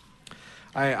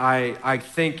 I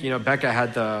think, Becca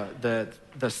had the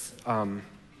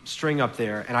string up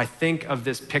there, and I think of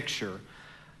this picture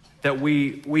that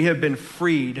we have been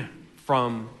freed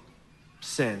from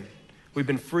sin. We've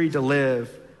been free to live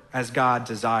as God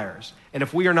desires. And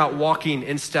if we are not walking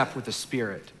in step with the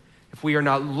Spirit, if we are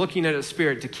not looking at the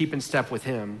Spirit to keep in step with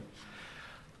him,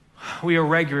 we are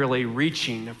regularly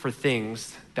reaching for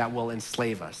things that will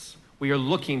enslave us. We are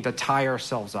looking to tie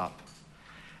ourselves up.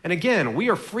 And again,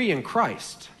 we are free in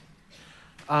Christ.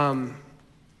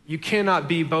 You cannot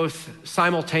be both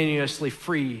simultaneously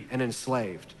free and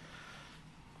enslaved.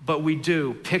 But we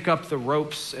do pick up the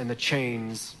ropes and the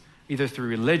chains, either through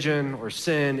religion or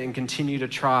sin, and continue to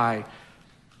try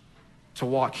to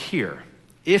walk here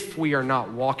if we are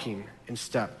not walking in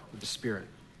step with the Spirit.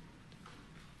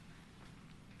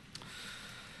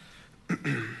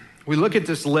 We look at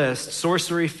this list,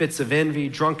 sorcery, fits of envy,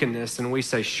 drunkenness, and we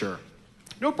say, sure,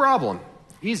 no problem.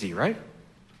 Easy, right?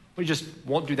 We just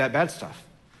won't do that bad stuff.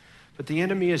 But the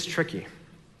enemy is tricky.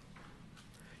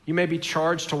 You may be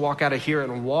charged to walk out of here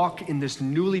and walk in this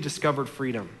newly discovered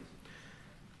freedom.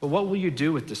 But what will you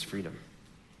do with this freedom?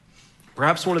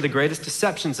 Perhaps one of the greatest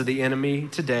deceptions of the enemy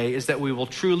today is that we will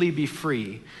truly be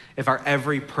free if our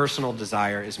every personal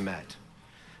desire is met.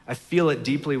 I feel it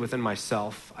deeply within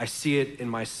myself. I see it in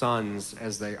my sons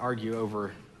as they argue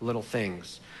over little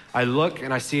things. I look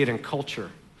and I see it in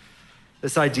culture.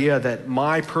 This idea that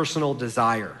my personal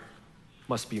desire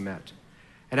must be met.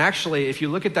 And actually, if you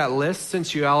look at that list,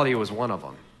 sensuality was one of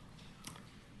them.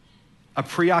 A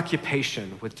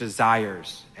preoccupation with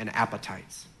desires and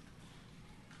appetites.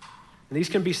 And these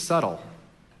can be subtle.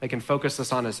 They can focus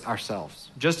us on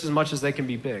ourselves, just as much as they can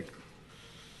be big.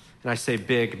 And I say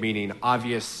big, meaning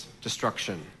obvious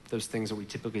destruction, those things that we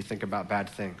typically think about bad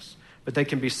things. But they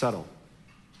can be subtle.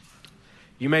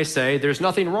 You may say, there's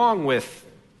nothing wrong with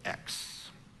X,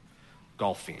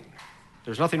 golfing.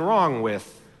 There's nothing wrong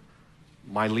with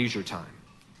my leisure time.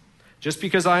 Just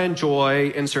because I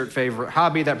enjoy insert favorite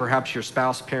hobby that perhaps your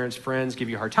spouse, parents, friends give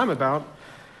you a hard time about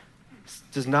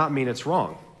does not mean it's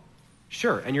wrong.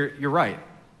 Sure, and you're right.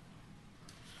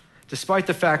 Despite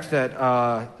the fact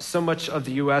that so much of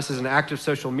the U.S. is an active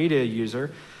social media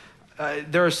user,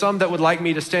 there are some that would like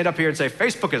me to stand up here and say,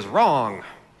 Facebook is wrong.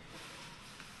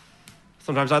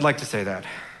 Sometimes I'd like to say that.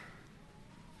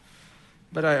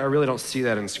 But I really don't see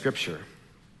that in Scripture.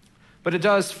 But it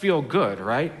does feel good,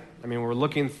 right? I mean, we're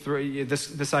looking through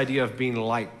this idea of being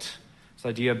liked. this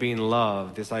idea of being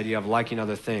loved, this idea of liking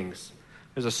other things.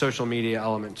 There's a social media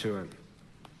element to it.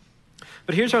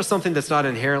 But here's how something that's not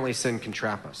inherently sin can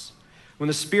trap us. When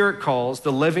the Spirit calls,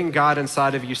 the living God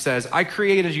inside of you says, I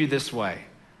created you this way.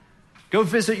 Go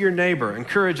visit your neighbor,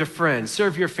 encourage a friend,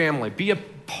 serve your family, be a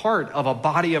part of a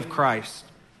body of Christ.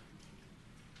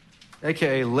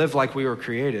 AKA live like we were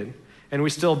created. And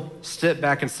we still sit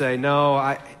back and say,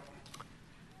 no,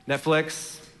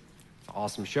 Netflix,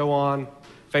 awesome show on,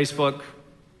 Facebook,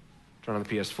 turn on the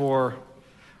PS4, or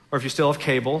if you still have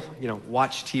cable,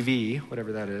 watch TV,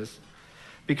 whatever that is.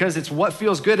 Because it's what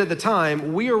feels good at the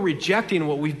time, we are rejecting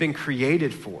what we've been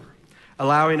created for,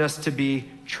 allowing us to be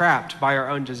trapped by our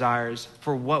own desires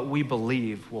for what we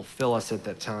believe will fill us at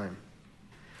that time.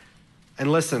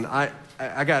 And listen, I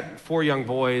got 4 young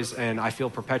boys, and I feel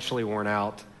perpetually worn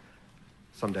out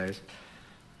some days.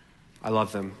 I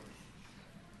love them.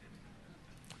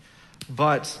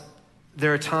 But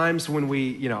there are times when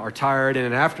we, are tired, and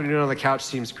an afternoon on the couch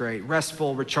seems great,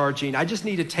 restful, recharging. I just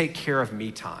need to take care of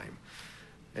me time.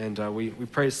 And we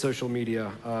praise social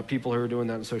media, people who are doing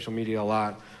that in social media a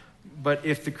lot. But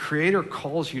if the Creator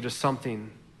calls you to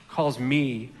something, calls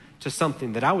me to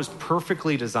something that I was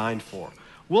perfectly designed for,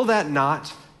 will that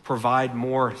not provide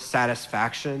more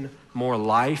satisfaction, more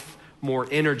life, more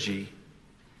energy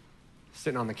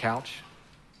sitting on the couch?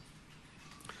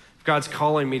 If God's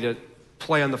calling me to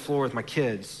play on the floor with my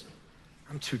kids,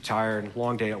 I'm too tired,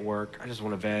 long day at work, I just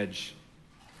want to veg.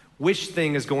 Which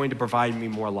thing is going to provide me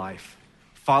more life?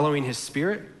 Following His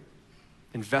Spirit?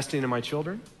 Investing in my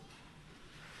children?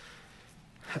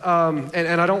 And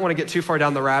I don't want to get too far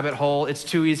down the rabbit hole. It's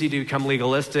too easy to become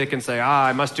legalistic and say,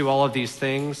 I must do all of these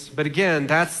things. But again,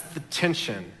 that's the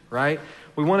tension, right?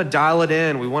 We want to dial it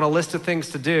in. We want a list of things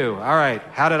to do. All right,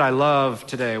 how did I love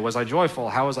today? Was I joyful?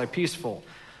 How was I peaceful?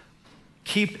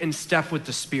 Keep in step with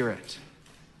the Spirit.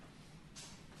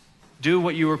 Do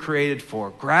what you were created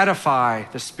for. Gratify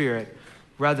the Spirit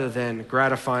rather than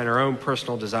gratifying our own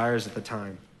personal desires at the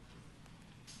time.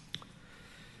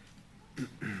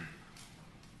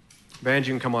 Band,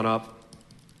 you can come on up.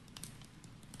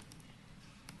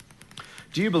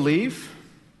 Do you believe?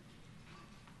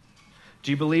 Do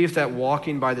you believe that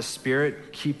walking by the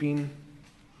Spirit, keeping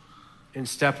in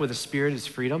step with the Spirit is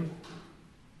freedom?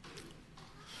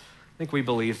 I think we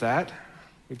believe that.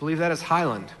 We believe that as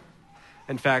Highland.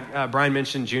 In fact, Brian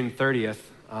mentioned June 30th,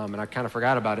 and I kind of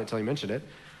forgot about it until he mentioned it.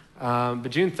 But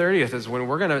June 30th is when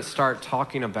we're going to start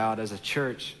talking about, as a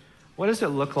church, what does it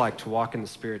look like to walk in the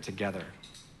Spirit together?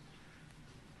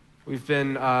 We've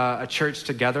been a church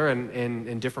together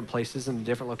in different places and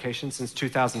different locations since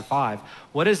 2005.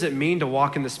 What does it mean to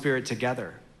walk in the Spirit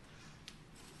together?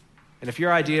 And if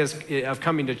your idea of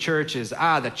coming to church is,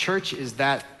 the church is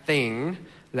that thing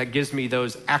that gives me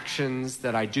those actions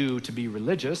that I do to be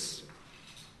religious,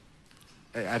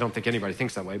 I don't think anybody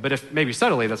thinks that way, but if maybe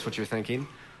subtly that's what you're thinking,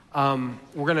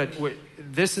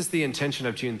 this is the intention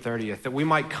of June 30th, that we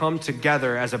might come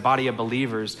together as a body of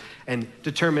believers and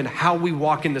determine how we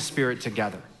walk in the Spirit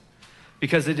together.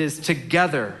 Because it is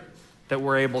together that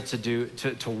we're able to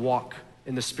walk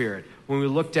in the Spirit. When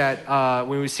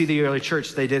we see the early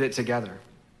church, they did it together.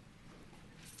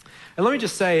 And let me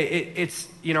just say, it's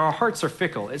our hearts are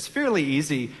fickle. It's fairly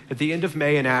easy at the end of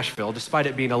May in Asheville, despite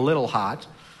it being a little hot,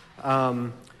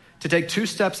 to take 2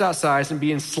 steps outside and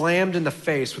being slammed in the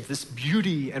face with this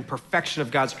beauty and perfection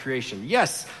of God's creation.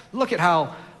 Yes, look at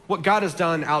what God has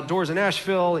done outdoors in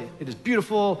Asheville. It is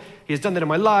beautiful. He has done that in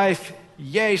my life.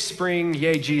 Yay, spring.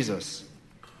 Yay, Jesus.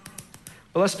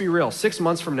 But let's be real. 6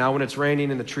 months from now, when it's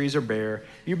raining and the trees are bare,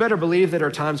 you better believe there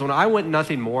are times when I want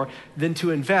nothing more than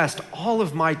to invest all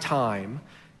of my time,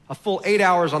 a full 8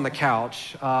 hours on the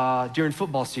couch during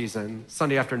football season,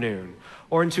 Sunday afternoon,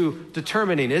 or into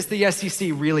determining, is the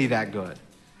SEC really that good?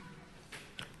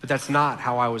 But that's not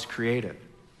how I was created.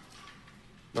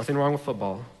 Nothing wrong with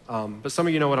football, but some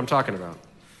of you know what I'm talking about.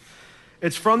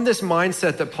 It's from this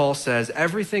mindset that Paul says,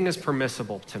 everything is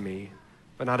permissible to me,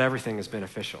 but not everything is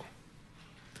beneficial.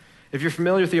 If you're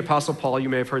familiar with the Apostle Paul, you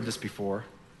may have heard this before.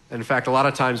 And in fact, a lot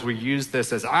of times we use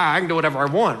this as, I can do whatever I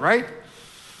want, right?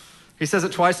 He says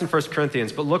it twice in 1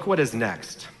 Corinthians, but look what is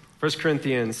next. 1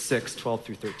 Corinthians 6, 12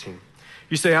 through 13.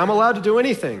 You say, I'm allowed to do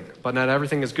anything, but not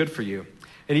everything is good for you.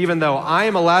 And even though I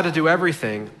am allowed to do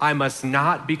everything, I must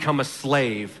not become a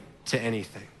slave to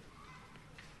anything.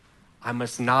 I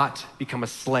must not become a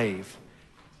slave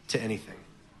to anything.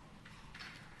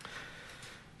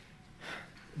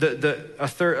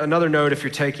 Another note, if you're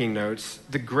taking notes,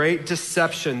 the great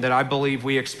deception that I believe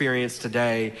we experience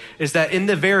today is that in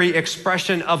the very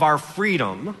expression of our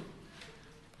freedom,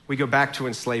 we go back to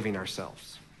enslaving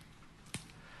ourselves.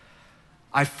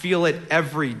 I feel it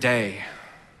every day.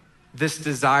 This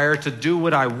desire to do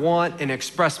what I want and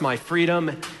express my freedom,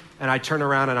 and I turn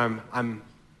around and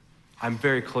I'm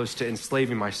very close to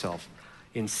enslaving myself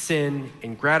in sin,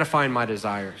 in gratifying my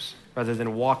desires, rather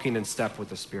than walking in step with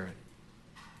the Spirit.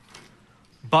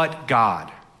 But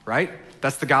God, right?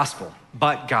 That's the gospel.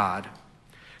 But God.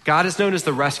 God is known as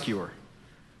the rescuer.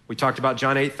 We talked about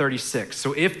John 8:36.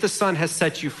 So if the Son has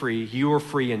set you free, you are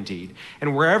free indeed.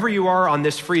 And wherever you are on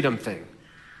this freedom thing,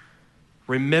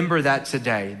 remember that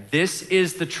today. This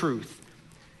is the truth.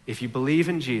 If you believe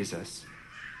in Jesus,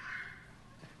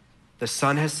 the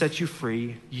Son has set you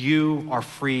free. You are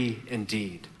free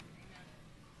indeed.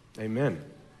 Amen.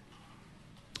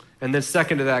 And then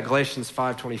second to that, Galatians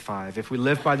 5:25. If we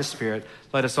live by the Spirit,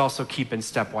 let us also keep in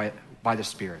step by the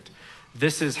Spirit.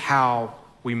 This is how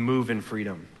we move in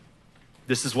freedom.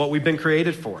 This is what we've been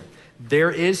created for.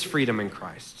 There is freedom in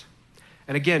Christ.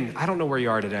 And again, I don't know where you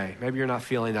are today. Maybe you're not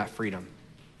feeling that freedom.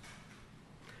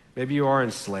 Maybe you are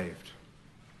enslaved.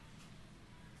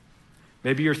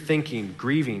 Maybe you're thinking,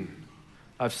 grieving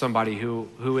of somebody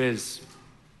who is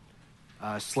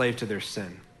a slave to their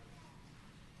sin.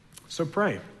 So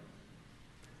pray.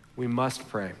 We must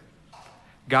pray.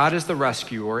 God is the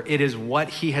rescuer. It is what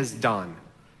he has done.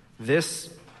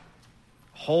 This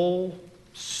whole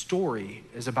story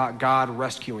is about God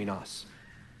rescuing us.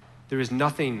 There is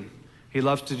nothing he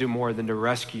loves to do more than to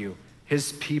rescue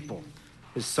his people,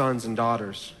 his sons and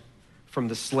daughters, from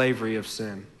the slavery of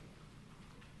sin.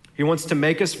 He wants to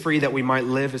make us free that we might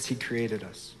live as he created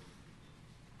us.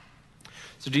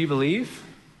 So do you believe?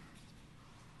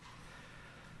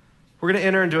 We're going to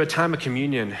enter into a time of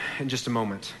communion in just a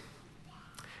moment.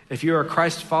 If you're a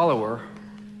Christ follower,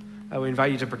 I would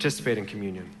invite you to participate in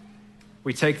communion.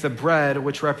 We take the bread,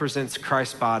 which represents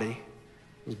Christ's body.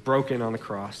 It was broken on the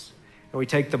cross. And we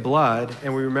take the blood,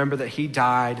 and we remember that he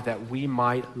died that we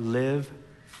might live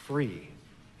free.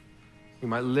 We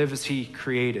might live as he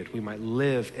created. We might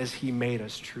live as he made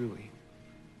us truly.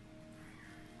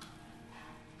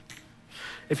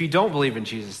 If you don't believe in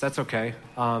Jesus, that's okay.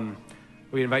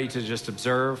 We invite you to just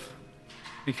observe,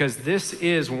 because this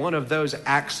is one of those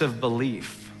acts of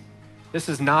belief. This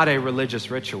is not a religious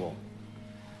ritual.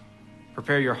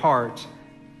 Prepare your heart.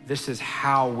 This is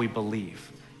how we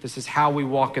believe. This is how we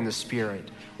walk in the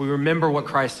Spirit. We remember what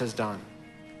Christ has done.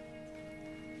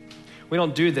 We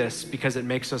don't do this because it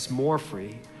makes us more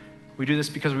free. We do this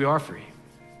because we are free.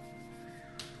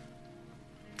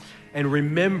 And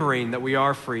remembering that we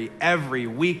are free every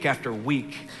week after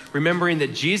week, remembering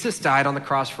that Jesus died on the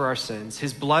cross for our sins,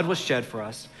 his blood was shed for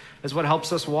us, is what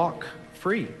helps us walk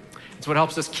free. It's what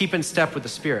helps us keep in step with the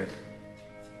Spirit.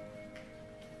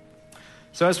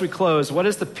 So as we close, what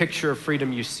is the picture of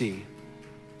freedom you see?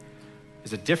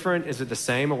 Is it different? Is it the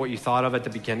same of what you thought of at the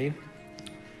beginning?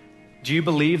 Do you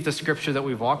believe the scripture that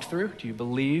we've walked through? Do you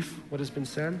believe what has been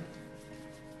said?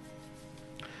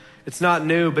 It's not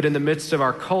new, but in the midst of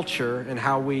our culture and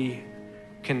how we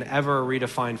can ever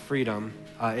redefine freedom,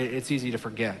 it's easy to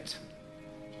forget.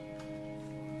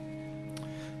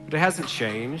 But it hasn't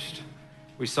changed.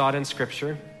 We saw it in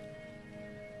scripture.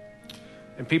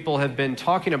 And people have been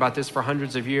talking about this for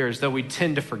hundreds of years, though we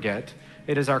tend to forget.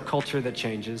 It is our culture that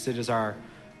changes. It is our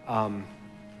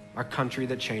country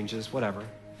that changes, whatever.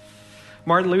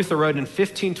 Martin Luther wrote in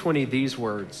 1520 these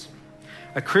words: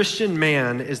 "A Christian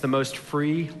man is the most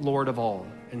free Lord of all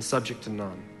and subject to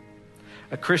none.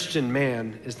 A Christian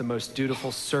man is the most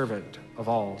dutiful servant of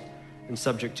all and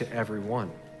subject to every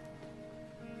one."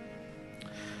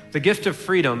 The gift of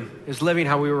freedom is living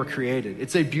how we were created.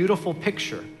 It's a beautiful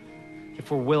picture if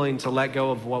we're willing to let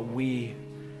go of what we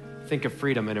think of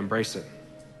freedom and embrace it.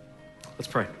 Let's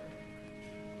pray.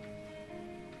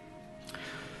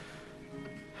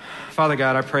 Father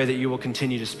God, I pray that you will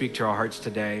continue to speak to our hearts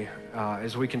today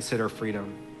as we consider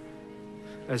freedom.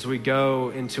 As we go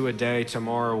into a day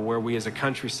tomorrow where we as a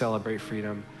country celebrate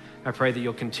freedom, I pray that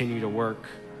you'll continue to work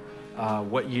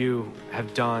what you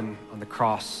have done on the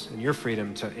cross and your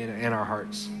freedom in our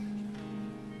hearts.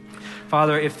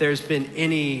 Father, if there's been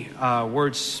any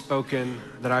words spoken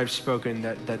that I've spoken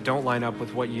that don't line up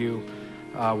with what you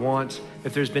want,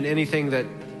 if there's been anything that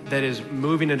is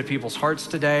moving into people's hearts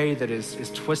today, that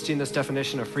is twisting this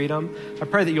definition of freedom, I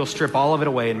pray that you'll strip all of it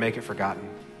away and make it forgotten.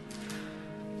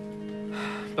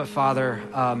 But Father,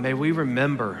 may we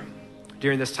remember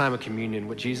during this time of communion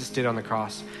what Jesus did on the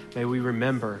cross. May we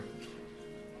remember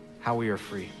how we are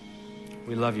free.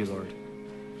 We love you, Lord.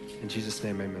 In Jesus'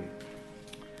 name, amen.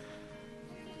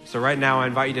 So right now, I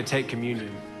invite you to take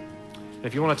communion.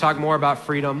 If you want to talk more about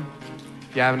freedom,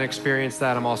 if you haven't experienced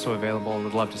that, I'm also available and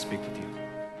would love to speak with you.